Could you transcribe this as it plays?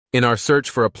In our search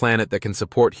for a planet that can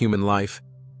support human life,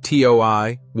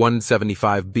 TOI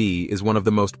 175b is one of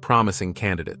the most promising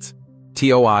candidates.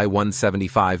 TOI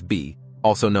 175b,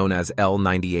 also known as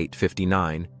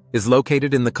L9859, is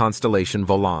located in the constellation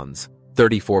Volans,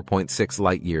 34.6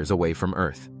 light-years away from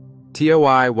Earth.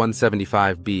 TOI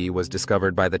 175b was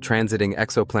discovered by the Transiting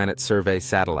Exoplanet Survey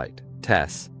Satellite,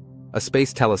 TESS, a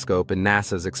space telescope in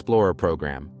NASA's Explorer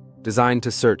program, designed to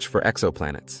search for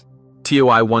exoplanets.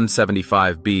 TOI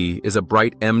 175b is a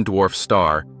bright M-dwarf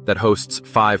star that hosts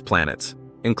 5 planets,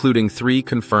 including 3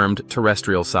 confirmed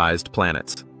terrestrial-sized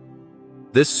planets.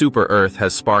 This super-Earth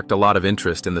has sparked a lot of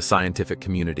interest in the scientific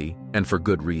community, and for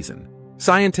good reason.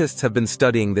 Scientists have been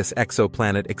studying this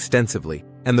exoplanet extensively,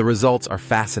 and the results are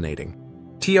fascinating.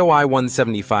 TOI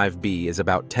 175b is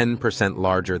about 10%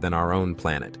 larger than our own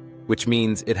planet, which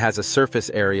means it has a surface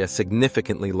area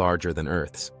significantly larger than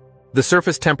Earth's. The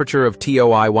surface temperature of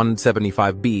TOI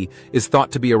 175b is thought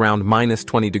to be around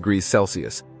 -20 degrees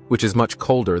Celsius, which is much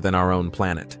colder than our own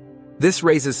planet. This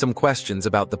raises some questions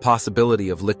about the possibility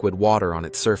of liquid water on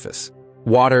its surface.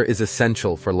 Water is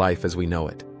essential for life as we know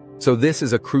it, so this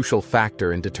is a crucial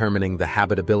factor in determining the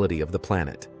habitability of the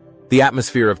planet. The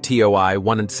atmosphere of TOI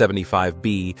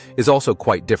 175b is also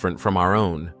quite different from our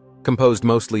own, composed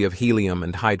mostly of helium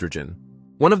and hydrogen.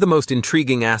 One of the most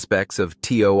intriguing aspects of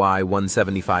TOI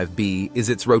 175b is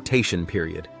its rotation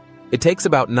period. It takes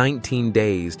about 19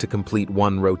 days to complete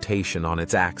one rotation on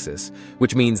its axis,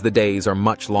 which means the days are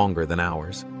much longer than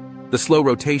ours. The slow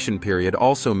rotation period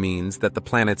also means that the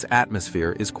planet's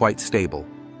atmosphere is quite stable,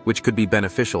 which could be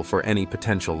beneficial for any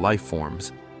potential life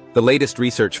forms. The latest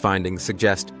research findings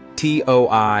suggest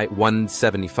TOI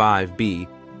 175b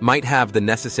might have the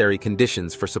necessary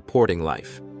conditions for supporting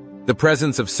life. The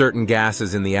presence of certain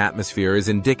gases in the atmosphere is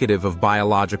indicative of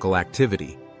biological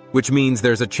activity, which means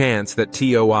there's a chance that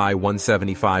TOI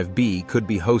 175b could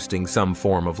be hosting some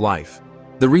form of life.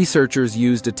 The researchers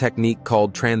used a technique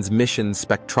called transmission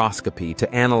spectroscopy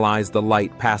to analyze the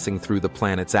light passing through the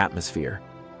planet's atmosphere.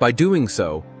 By doing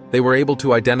so, they were able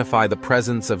to identify the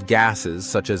presence of gases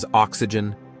such as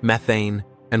oxygen, methane,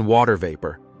 and water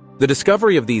vapor. The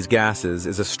discovery of these gases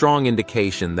is a strong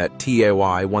indication that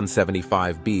TOI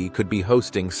 175b could be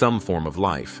hosting some form of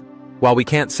life. While we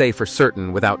can't say for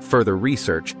certain without further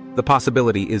research, the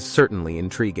possibility is certainly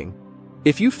intriguing.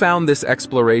 If you found this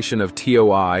exploration of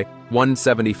TOI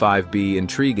 175b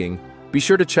intriguing, be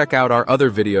sure to check out our other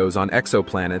videos on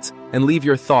exoplanets and leave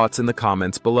your thoughts in the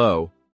comments below.